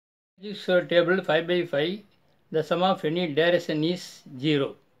This table 5 by 5, the sum of any direction is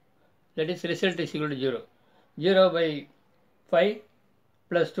 0. That is, result is equal to 0. 0 by 5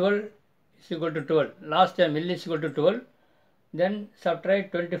 plus 12 is equal to 12. Last time L is equal to 12. Then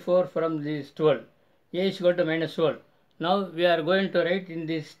subtract 24 from this 12. A is equal to minus 12. Now we are going to write in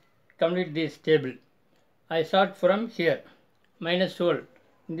this, complete this table. I start from here. Minus 12.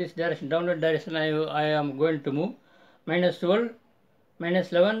 In this direction, downward direction I am going to move. Minus 12.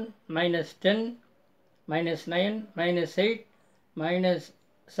 Minus 11, minus 10, minus 9, minus 8, minus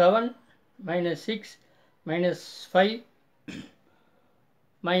 7, minus 6, minus 5,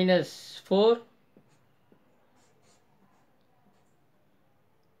 minus 4,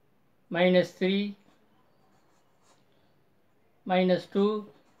 minus 3, minus 2,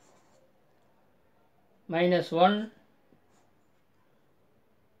 minus 1,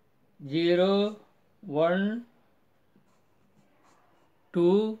 0, 1,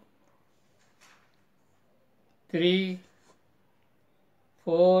 2, 3,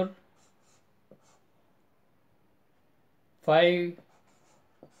 4, 5,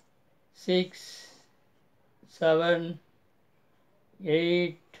 6, 7,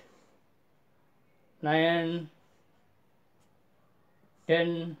 8, 9,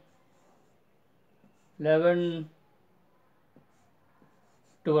 10, 11,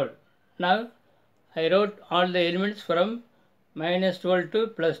 12. Now I wrote all the elements from minus 12 to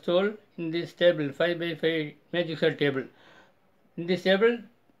plus 12 in this table, 5 by 5 magic cell table. In this table,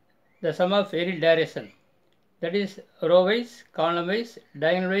 the sum of any direction, that is row wise, column wise,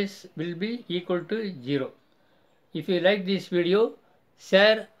 diagonal wise, will be equal to 0. If you like this video,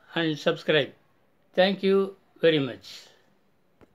 share and subscribe. Thank you very much.